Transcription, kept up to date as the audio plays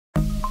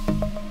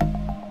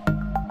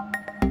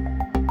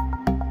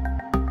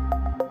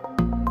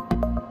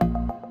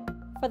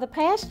the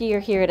past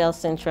year here at El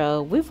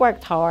Centro, we've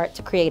worked hard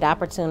to create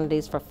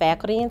opportunities for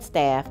faculty and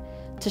staff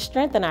to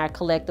strengthen our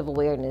collective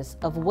awareness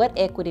of what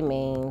equity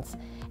means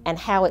and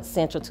how it's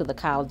central to the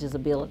college's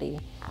ability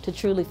to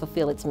truly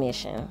fulfill its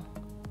mission.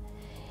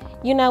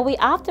 You know, we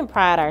often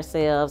pride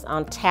ourselves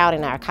on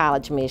touting our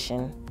college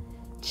mission,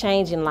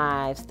 changing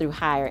lives through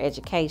higher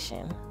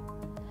education.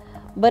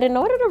 But in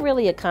order to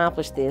really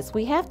accomplish this,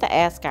 we have to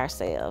ask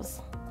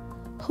ourselves,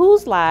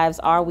 whose lives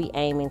are we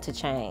aiming to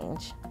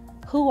change?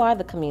 Who are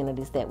the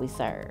communities that we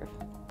serve?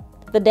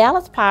 The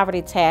Dallas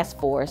Poverty Task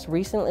Force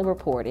recently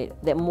reported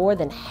that more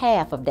than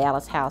half of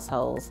Dallas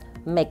households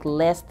make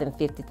less than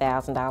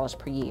 $50,000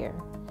 per year,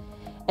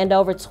 and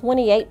over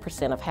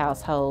 28% of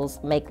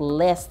households make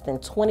less than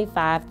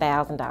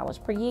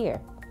 $25,000 per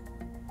year.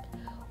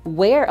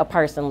 Where a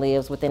person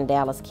lives within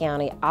Dallas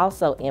County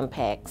also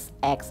impacts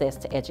access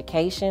to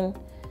education,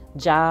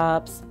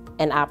 jobs,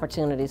 and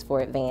opportunities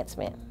for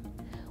advancement,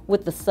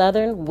 with the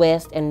southern,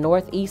 west, and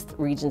northeast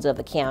regions of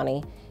the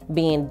county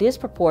being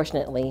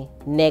disproportionately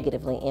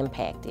negatively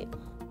impacted.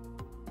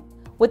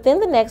 Within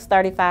the next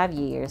 35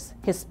 years,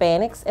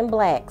 Hispanics and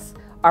Blacks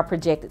are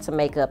projected to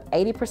make up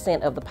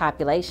 80% of the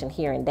population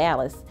here in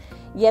Dallas,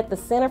 yet the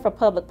Center for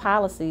Public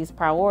Policy's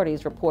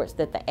Priorities reports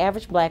that the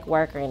average Black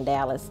worker in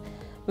Dallas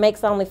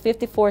makes only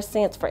 54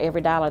 cents for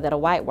every dollar that a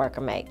white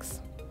worker makes.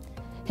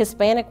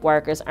 Hispanic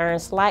workers earn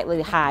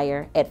slightly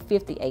higher at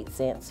 58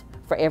 cents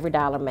for every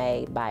dollar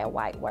made by a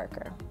white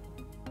worker.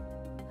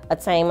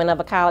 Attainment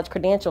of a college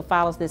credential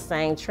follows this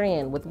same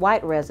trend, with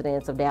white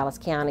residents of Dallas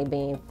County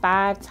being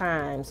 5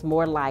 times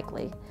more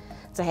likely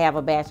to have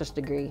a bachelor's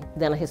degree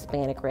than a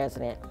Hispanic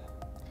resident,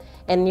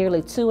 and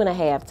nearly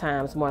 2.5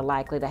 times more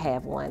likely to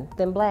have one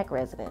than Black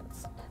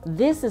residents.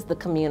 This is the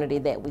community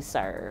that we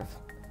serve,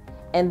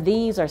 and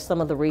these are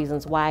some of the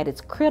reasons why it is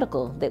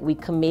critical that we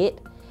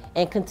commit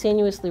and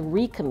continuously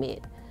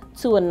recommit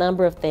to a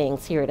number of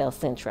things here at El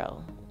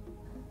Centro.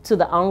 To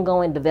the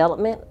ongoing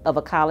development of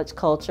a college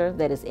culture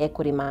that is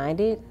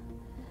equity-minded,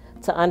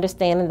 to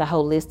understanding the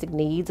holistic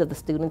needs of the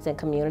students and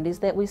communities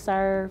that we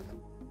serve,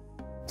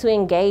 to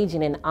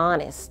engaging in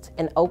honest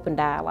and open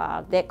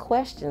dialogue that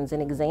questions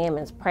and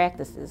examines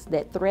practices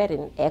that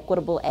threaten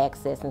equitable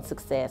access and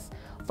success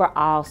for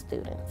all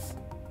students,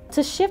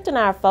 to shifting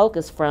our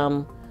focus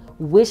from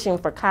wishing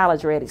for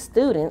college-ready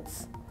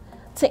students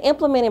to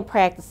implementing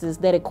practices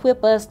that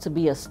equip us to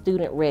be a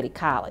student-ready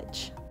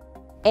college,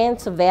 and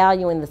to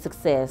valuing the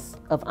success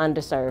of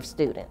underserved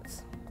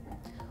students.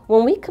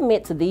 When we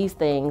commit to these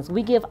things,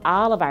 we give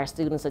all of our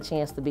students a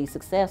chance to be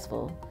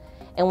successful.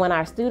 And when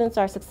our students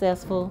are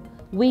successful,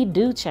 we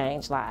do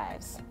change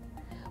lives.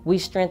 We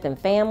strengthen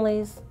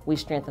families, we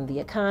strengthen the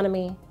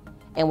economy,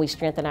 and we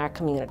strengthen our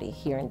community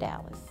here in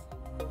Dallas.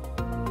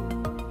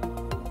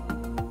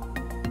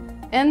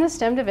 In the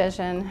STEM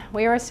division,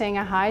 we are seeing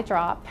a high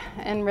drop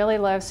and really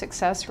low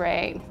success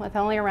rate, with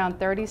only around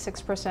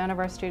 36% of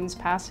our students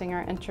passing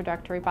our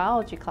introductory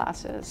biology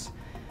classes.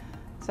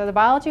 So the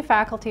biology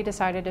faculty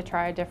decided to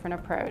try a different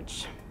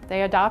approach.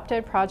 They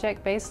adopted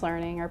project-based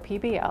learning, or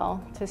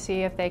PBL, to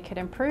see if they could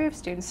improve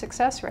student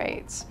success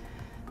rates.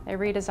 They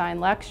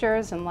redesigned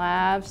lectures and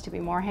labs to be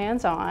more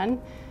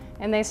hands-on,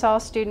 and they saw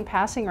student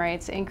passing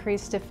rates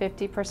increase to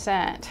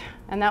 50%,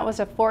 and that was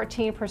a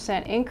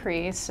 14%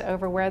 increase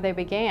over where they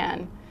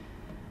began.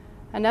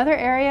 Another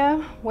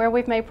area where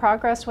we've made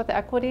progress with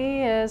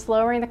equity is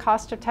lowering the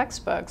cost of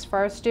textbooks for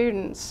our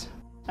students.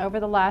 Over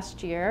the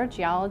last year,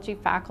 geology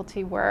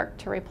faculty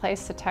worked to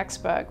replace the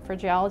textbook for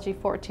Geology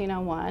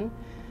 1401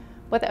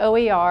 with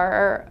OER,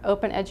 or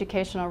Open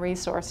Educational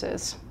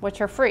Resources,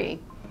 which are free.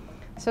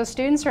 So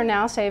students are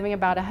now saving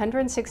about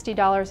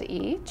 $160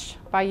 each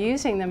by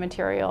using the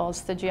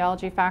materials the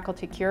geology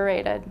faculty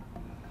curated.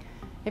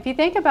 If you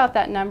think about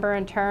that number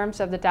in terms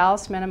of the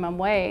Dallas minimum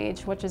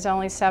wage, which is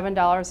only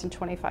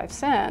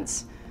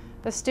 $7.25,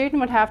 the student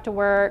would have to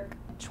work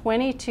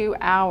 22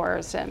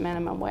 hours at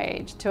minimum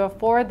wage to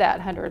afford that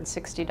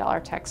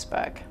 $160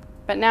 textbook.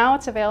 But now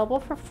it's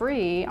available for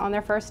free on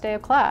their first day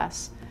of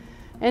class.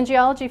 And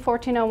Geology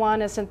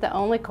 1401 isn't the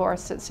only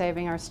course that's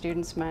saving our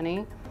students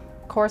money.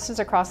 Courses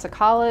across the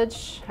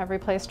college have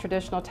replaced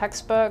traditional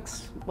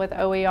textbooks with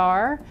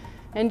OER,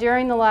 and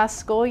during the last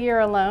school year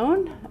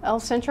alone, El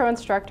Centro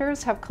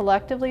instructors have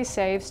collectively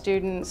saved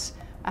students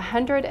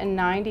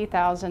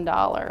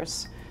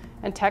 $190,000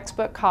 in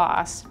textbook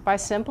costs by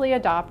simply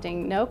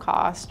adopting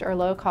no-cost or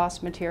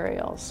low-cost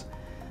materials.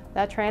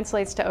 That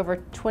translates to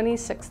over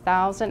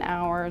 26,000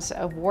 hours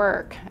of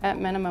work at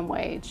minimum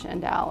wage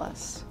in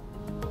Dallas.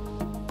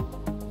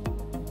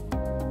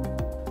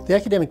 The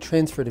Academic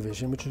Transfer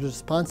Division, which is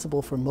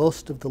responsible for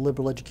most of the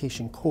liberal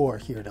education core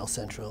here at El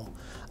Centro,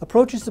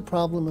 approaches the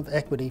problem of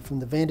equity from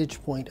the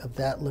vantage point of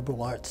that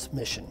liberal arts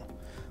mission,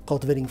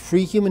 cultivating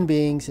free human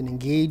beings and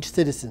engaged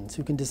citizens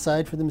who can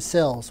decide for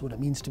themselves what it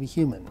means to be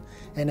human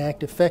and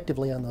act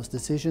effectively on those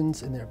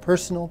decisions in their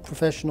personal,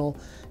 professional,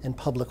 and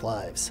public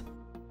lives.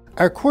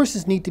 Our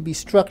courses need to be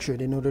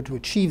structured in order to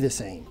achieve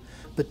this aim,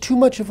 but but too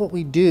much of what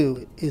we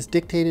do is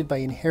dictated by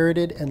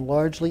inherited and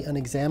largely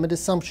unexamined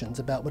assumptions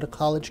about what a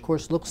college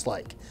course looks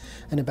like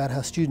and about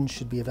how students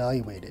should be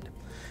evaluated.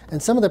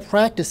 And some of the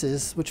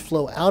practices which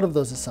flow out of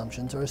those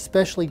assumptions are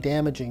especially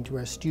damaging to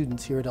our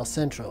students here at El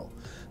Centro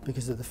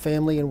because of the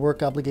family and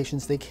work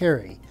obligations they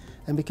carry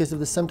and because of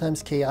the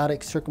sometimes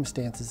chaotic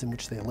circumstances in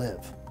which they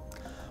live.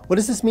 What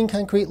does this mean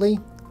concretely?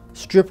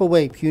 Strip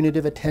away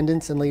punitive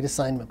attendance and late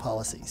assignment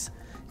policies.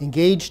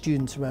 Engage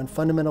students around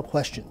fundamental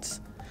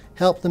questions.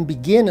 Help them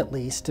begin, at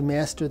least, to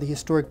master the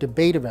historic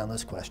debate around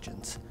those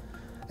questions.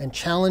 And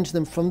challenge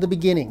them from the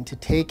beginning to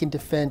take and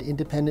defend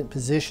independent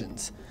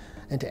positions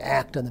and to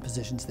act on the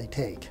positions they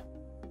take.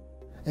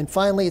 And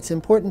finally, it's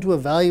important to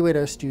evaluate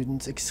our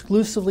students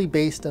exclusively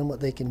based on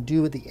what they can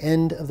do at the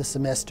end of the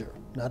semester,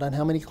 not on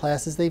how many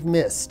classes they've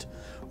missed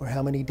or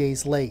how many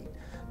days late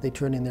they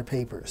turn in their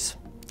papers.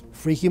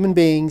 Free human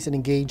beings and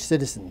engaged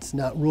citizens,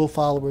 not rule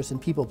followers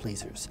and people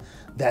pleasers.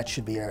 That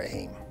should be our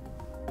aim.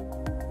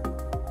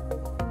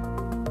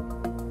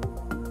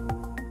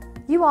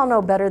 You all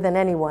know better than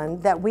anyone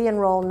that we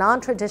enroll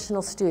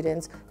non-traditional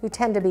students who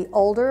tend to be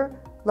older,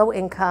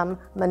 low-income,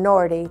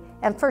 minority,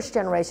 and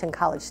first-generation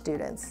college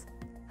students.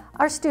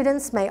 Our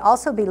students may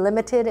also be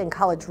limited in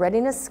college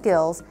readiness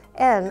skills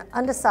and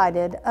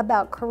undecided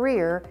about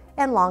career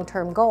and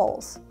long-term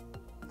goals.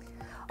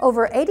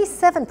 Over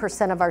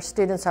 87% of our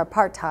students are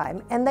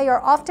part-time, and they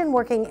are often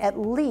working at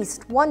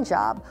least one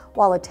job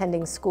while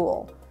attending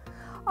school.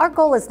 Our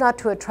goal is not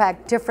to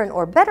attract different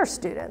or better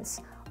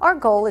students. Our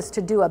goal is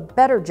to do a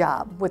better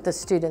job with the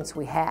students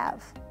we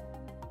have.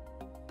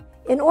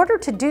 In order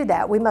to do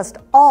that, we must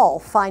all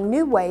find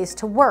new ways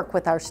to work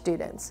with our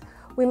students.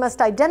 We must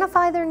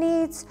identify their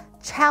needs,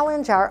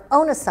 challenge our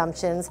own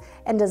assumptions,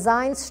 and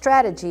design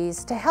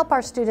strategies to help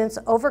our students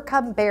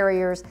overcome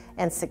barriers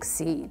and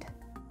succeed.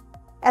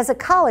 As a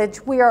college,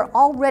 we are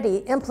already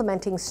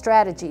implementing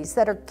strategies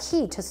that are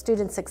key to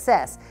student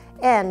success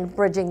and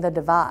bridging the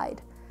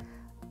divide.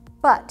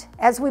 But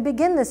as we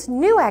begin this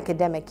new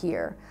academic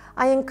year,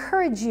 I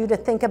encourage you to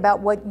think about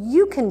what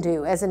you can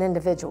do as an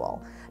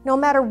individual, no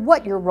matter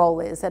what your role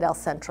is at El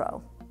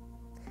Centro.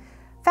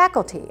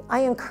 Faculty, I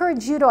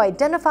encourage you to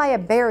identify a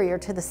barrier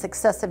to the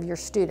success of your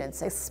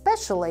students,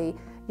 especially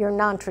your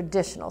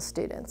non-traditional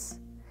students.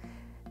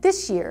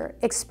 This year,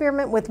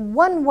 experiment with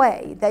one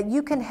way that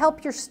you can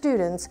help your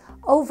students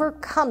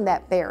overcome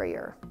that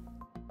barrier.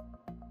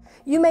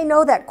 You may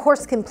know that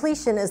course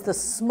completion is the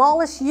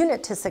smallest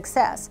unit to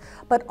success,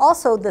 but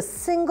also the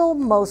single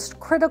most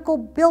critical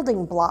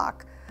building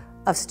block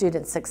of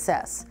student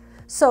success.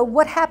 So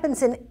what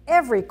happens in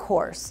every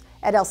course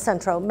at El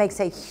Centro makes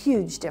a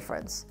huge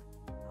difference.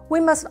 We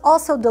must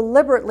also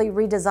deliberately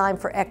redesign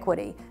for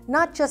equity,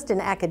 not just in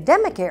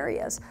academic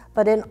areas,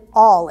 but in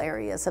all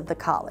areas of the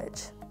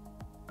college.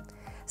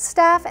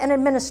 Staff and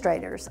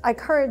administrators, I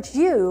encourage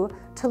you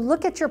to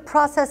look at your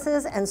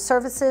processes and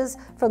services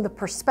from the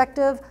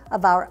perspective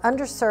of our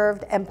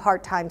underserved and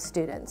part-time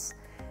students.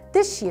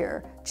 This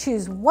year,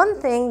 choose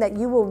one thing that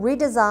you will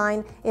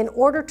redesign in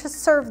order to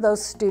serve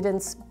those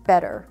students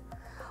better.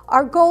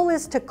 Our goal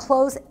is to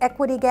close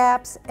equity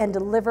gaps and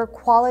deliver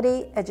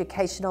quality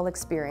educational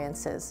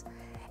experiences.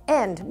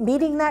 And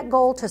meeting that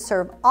goal to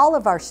serve all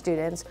of our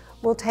students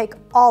will take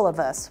all of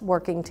us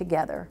working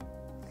together.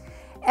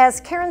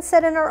 As Karen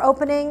said in our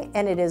opening,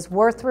 and it is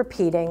worth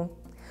repeating,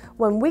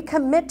 when we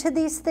commit to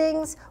these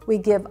things, we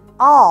give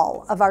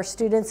all of our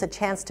students a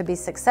chance to be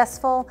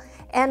successful,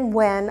 and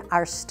when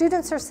our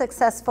students are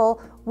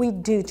successful, we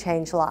do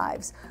change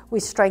lives. We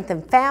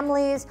strengthen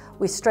families,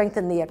 we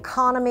strengthen the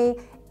economy,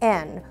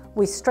 and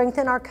we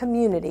strengthen our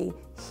community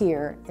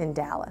here in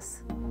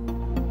Dallas.